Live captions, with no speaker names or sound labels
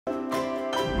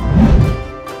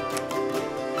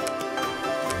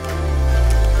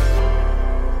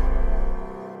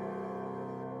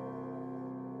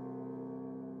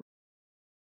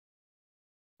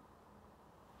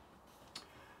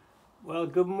Well,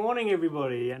 good morning,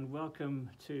 everybody, and welcome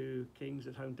to Kings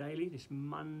at Home Daily this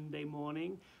Monday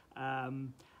morning.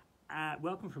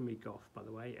 Welcome from me, Goff, by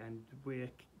the way, and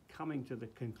we're coming to the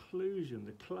conclusion,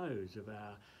 the close of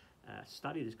our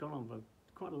study that's gone on for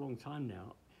quite a long time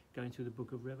now, going through the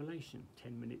book of Revelation,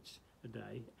 10 minutes a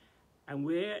day. And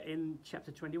we're in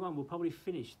chapter 21. We'll probably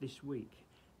finish this week.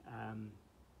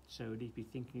 So we need to be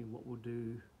thinking what we'll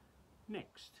do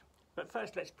next. But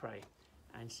first, let's pray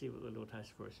and see what the Lord has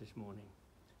for us this morning.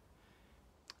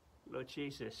 Lord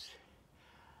Jesus,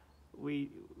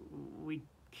 we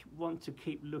want to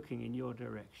keep looking in your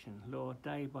direction. Lord,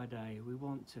 day by day, we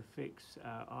want to fix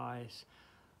our eyes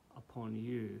upon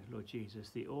you, Lord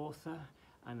Jesus, the author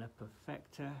and the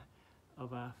perfecter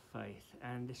of our faith.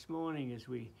 And this morning, as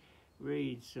we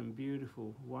read some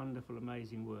beautiful, wonderful,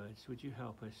 amazing words, would you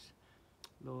help us?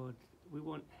 Lord, we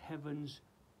want heaven's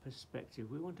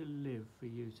perspective. We want to live for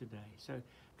you today. So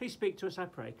please speak to us, I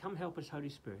pray. Come help us, Holy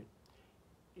Spirit,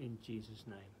 in Jesus'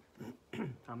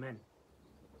 name. Amen.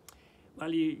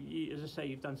 Well, you, as I say,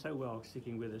 you've done so well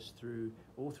sticking with us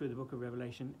all through the book of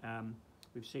Revelation.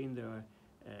 We've seen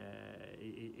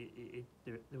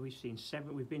we've seen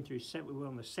seven. We've been through seven. We're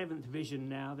on the seventh vision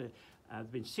now. There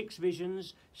have been 6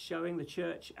 visions showing the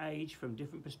church age from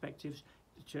different perspectives.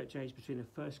 The church age between the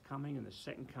first coming and the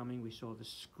second coming. We saw the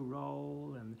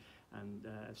scroll and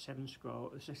 7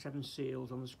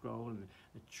 seals on the scroll, and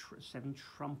the 7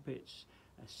 trumpets,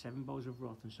 7 bowls of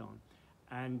wrath, and so on.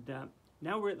 And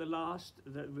now we're at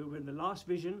we're in the last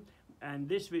vision, and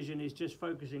this vision is just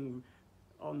focusing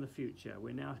on the future.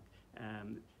 We're now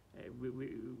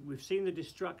we've seen the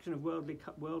destruction of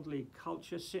worldly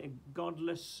culture,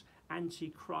 godless,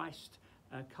 anti-Christ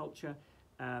culture.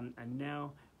 And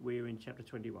now we're in chapter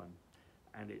 21,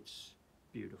 and it's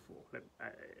beautiful.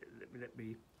 Let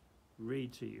me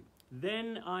read to you.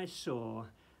 Then I saw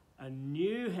a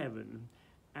new heaven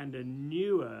and a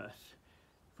new earth,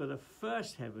 for the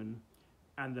first heaven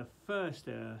and the first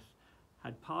earth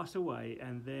had passed away,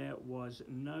 and there was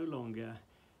no longer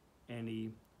any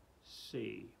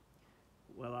sea.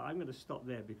 Well, I'm going to stop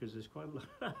there because there's quite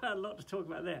a lot to talk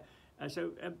about there.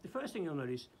 So the first thing you'll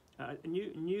notice,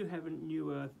 new heaven,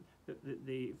 new earth,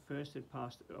 the first had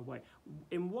passed away.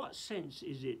 In what sense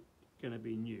is it going to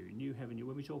be new? New heaven, new.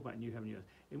 When we talk about new heaven, new earth,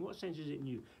 in what sense is it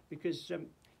new? Because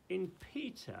in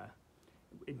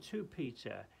 2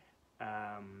 Peter,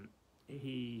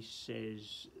 he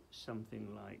says something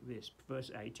like this,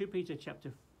 verse 8. 2 Peter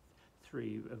chapter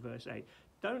 3, verse 8.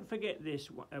 Don't forget this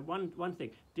one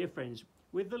thing, dear friends.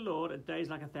 With the Lord, a day is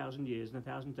like 1,000 years, and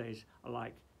 1,000 days are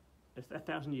like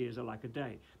 1,000 years are like a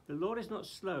day. The Lord is not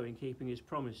slow in keeping his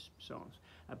promise,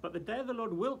 but the day of the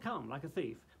Lord will come like a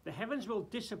thief. The heavens will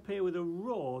disappear with a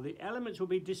roar, the elements will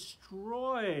be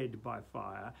destroyed by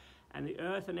fire, and the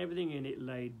earth and everything in it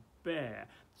laid bare.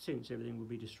 Since everything will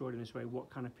be destroyed in this way, what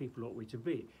kind of people ought we to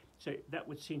be? So that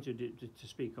would seem to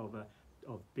speak of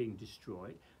being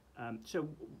destroyed. So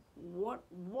what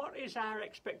is our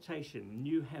expectation?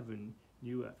 New heaven,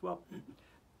 new earth. Well,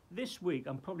 this week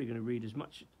I'm probably going to read as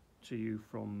much to you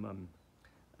from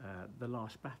The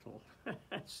Last Battle,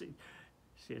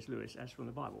 C.S. Lewis, as from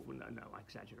the Bible. Well, no, I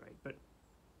exaggerate. But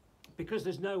because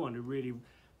there's no one who really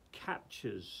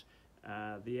captures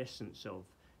the essence of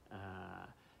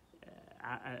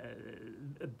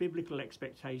a biblical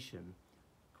expectation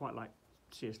quite like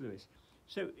C.S. Lewis.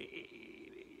 So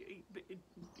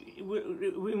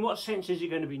in what sense is it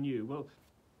going to be new? Well,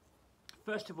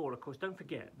 first of all, of course, don't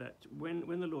forget that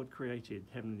when the Lord created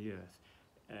heaven and the earth,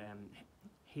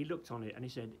 he looked on it and he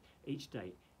said, each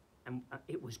day, and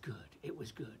it was good, it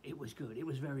was good, it was good, it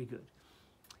was very good.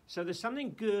 So there's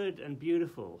something good and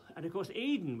beautiful. And of course,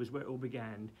 Eden was where it all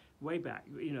began, way back,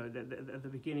 at the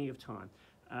beginning of time.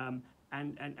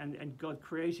 And God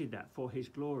created that for his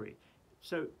glory.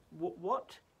 So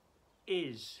what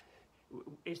is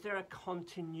there a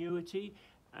continuity?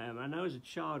 I know as a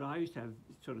child I used to have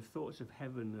sort of thoughts of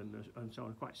heaven and so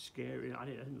on, quite scary. I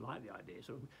didn't like the idea,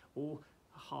 sort of all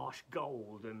harsh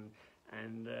gold and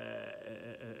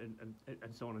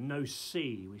so on, and no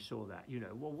sea. We saw that,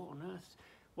 well, what on earth,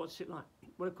 what's it like?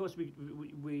 Well, of course, we've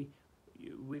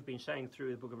been saying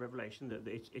through the book of Revelation that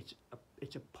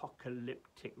it's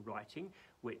apocalyptic writing,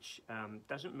 which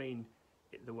doesn't mean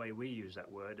the way we use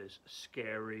that word as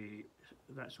scary,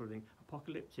 that sort of thing.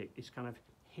 Apocalyptic is kind of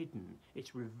hidden.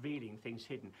 It's revealing things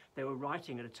hidden. They were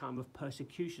writing at a time of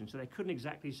persecution, so they couldn't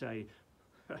exactly say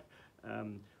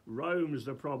Rome's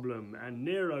the problem and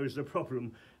Nero's the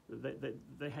problem.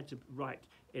 They had to write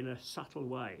in a subtle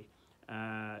way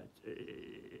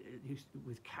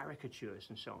with caricatures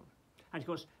and so on. And of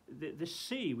course, the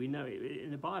sea, we know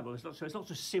in the Bible, there's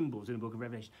lots of symbols in the book of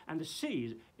Revelation. And the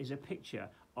sea is a picture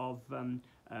of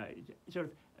sort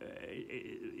of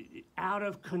out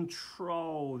of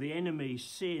control, the enemy,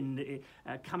 sin,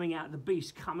 coming out, the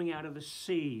beast coming out of the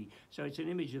sea. So it's an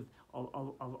image of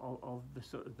the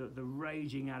sort of the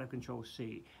raging out of control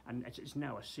sea, and it's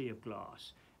now a sea of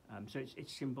glass. So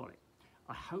it's symbolic.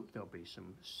 I hope there'll be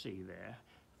some sea there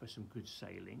for some good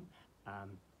sailing.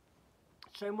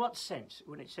 So in what sense,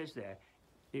 when it says there,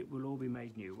 it will all be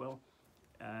made new? Well,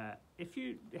 if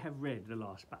you have read The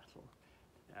Last Battle,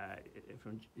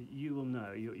 you will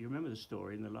know. You remember the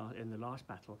story in the last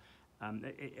battle.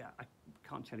 I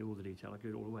can't tell you all the detail. I go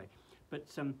it all away, but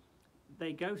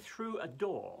they go through a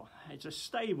door. It's a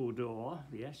stable door.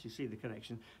 Yes, you see the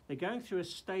connection. They're going through a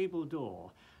stable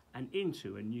door and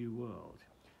into a new world,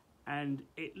 and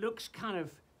it looks kind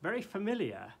of very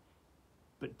familiar,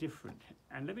 but different.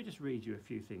 And let me just read you a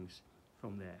few things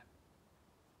from there.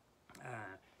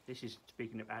 This is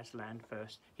speaking of Aslan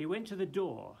first. He went to the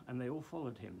door, and they all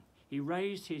followed him. He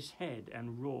raised his head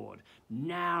and roared,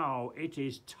 "Now it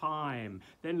is time."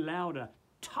 Then louder,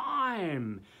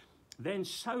 "Time!" Then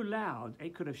so loud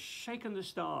it could have shaken the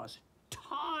stars.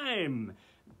 "Time!"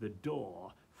 The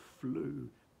door flew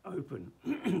open.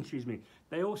 Excuse me.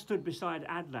 They all stood beside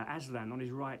Aslan on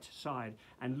his right side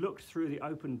and looked through the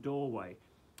open doorway,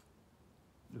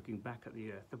 looking back at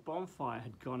the earth. The bonfire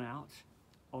had gone out.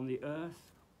 On the earth,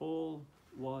 all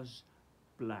was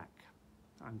black.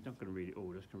 I'm not going to read it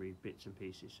all, just going to read bits and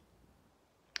pieces.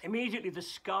 Immediately the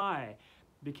sky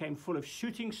became full of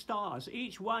shooting stars.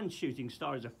 Each one shooting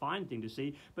star is a fine thing to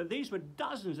see, but these were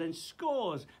dozens, then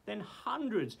scores, then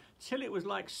hundreds, till it was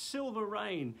like silver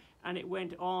rain, and it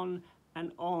went on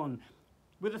and on.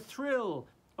 With a thrill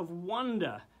of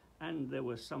wonder, and there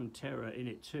was some terror in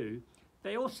it too,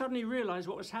 they all suddenly realized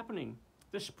what was happening.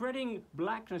 The spreading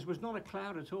blackness was not a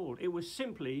cloud at all. It was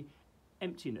simply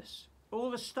emptiness. All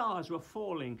the stars were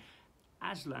falling.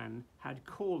 Aslan had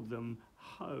called them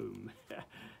home.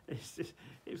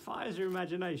 It fires your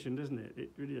imagination, doesn't it?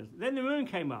 It really does. Then the moon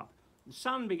came up. The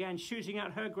sun began shooting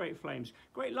out her great flames.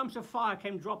 Great lumps of fire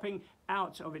came dropping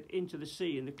out of it into the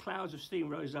sea, and the clouds of steam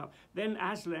rose up. Then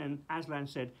Aslan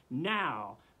said,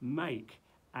 "Now make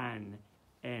an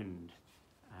end."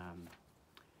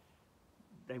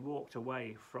 They walked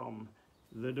away from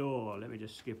the door. Let me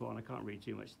just skip on. I can't read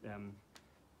too much.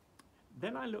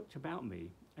 Then I looked about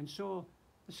me and saw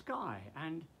the sky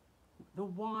and the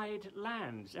wide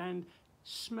lands and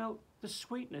smelt the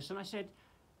sweetness. And I said,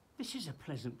 "This is a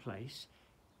pleasant place.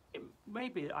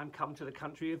 Maybe I'm come to the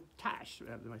country of Tash,"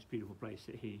 the most beautiful place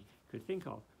that he could think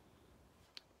of.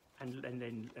 And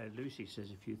then Lucy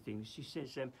says a few things. She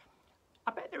says,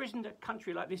 "I bet there isn't a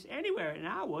country like this anywhere in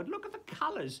our world. Look at the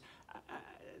colours.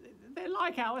 They're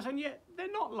like ours, and yet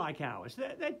they're not like ours.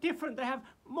 They're different. They have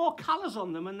more colours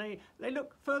on them, and they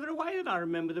look further away than I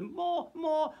remember them. More,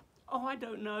 oh, I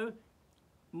don't know.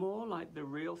 More like the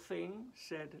real thing,"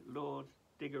 said Lord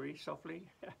Diggory softly.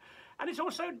 "And it's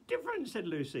also different," said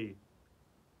Lucy.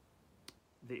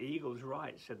 "The eagle's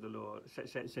right," said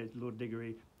Lord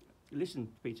Diggory. "Listen,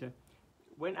 Peter,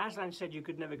 when Aslan said you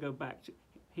could never go back to...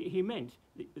 He meant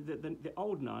the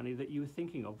old Narnia that you were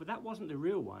thinking of, but that wasn't the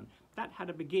real one. That had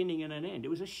a beginning and an end. It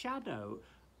was a shadow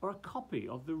or a copy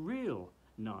of the real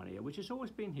Narnia, which has always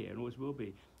been here and always will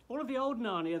be. All of the old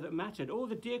Narnia that mattered, all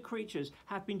the dear creatures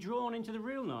have been drawn into the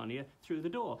real Narnia through the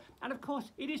door. And of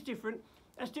course, it is different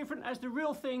as the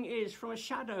real thing is from a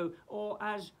shadow, or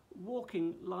as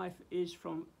walking life is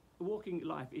from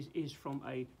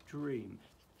a dream."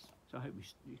 So I hope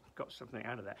you got something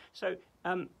out of that. So,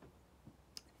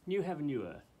 new heaven, new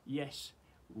earth. Yes,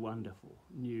 wonderful.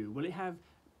 New. Will it have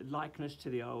likeness to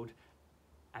the old?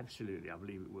 Absolutely, I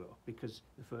believe it will, because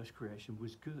the first creation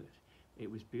was good. It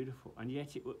was beautiful, and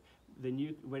yet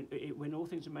when all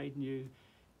things are made new,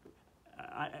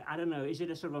 I don't know. Is it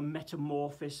a sort of a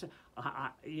metamorphosis?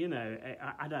 I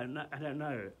don't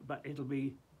know. But it'll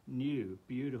be new,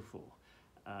 beautiful,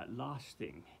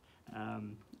 lasting,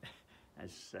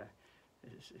 as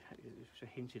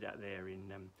hinted at there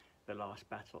in the last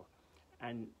battle.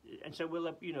 And so will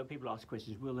there, people ask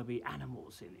questions, will there be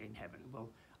animals in heaven?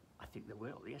 Well, I think there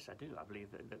will. Yes, I do. I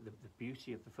believe that the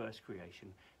beauty of the first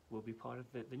creation will be part of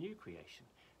the new creation,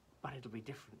 but it'll be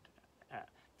different.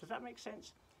 Does that make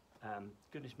sense?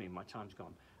 Goodness me, my time's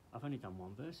gone. I've only done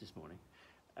one verse this morning.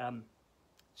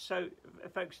 So,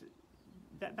 folks,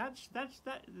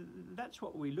 that's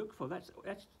what we look for. That's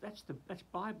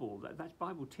Bible. That's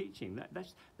Bible teaching.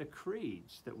 That's the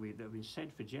creeds that we've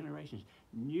said for generations.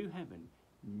 New heaven,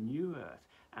 new earth,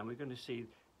 and we're going to see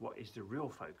what is the real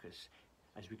focus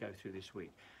as we go through this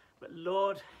week. But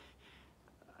Lord,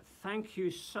 thank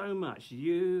you so much.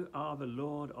 You are the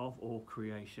Lord of all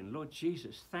creation. Lord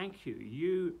Jesus, thank you.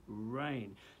 You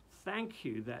reign. Thank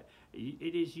you that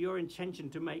it is your intention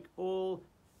to make all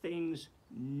things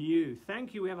new.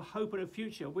 Thank you. We have a hope and a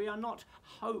future. We are not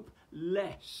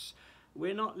hopeless.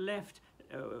 We're not left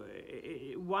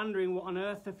wondering what on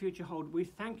earth the future holds. We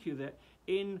thank you that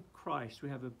in Christ we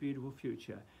have a beautiful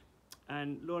future.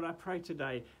 And Lord, I pray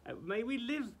today, may we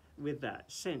live with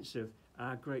that sense of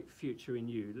our great future in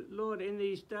you. Lord, in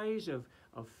these days of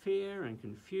fear and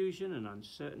confusion and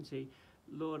uncertainty,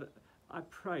 Lord, I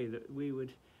pray that we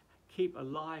would keep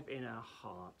alive in our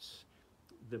hearts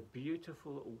the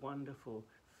beautiful, wonderful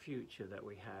future that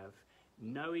we have,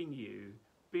 knowing you,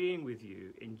 being with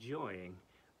you, enjoying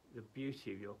the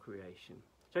beauty of your creation.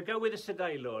 So go with us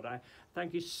today, Lord. I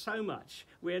thank you so much.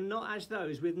 We're not as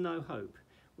those with no hope.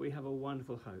 We have a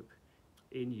wonderful hope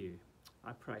in you.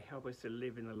 I pray, help us to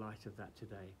live in the light of that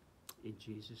today. In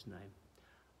Jesus' name,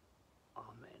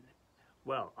 amen.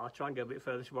 Well, I'll try and go a bit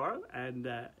further tomorrow and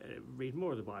read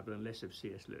more of the Bible and less of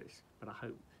C.S. Lewis. But I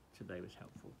hope today was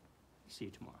helpful. See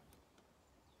you tomorrow.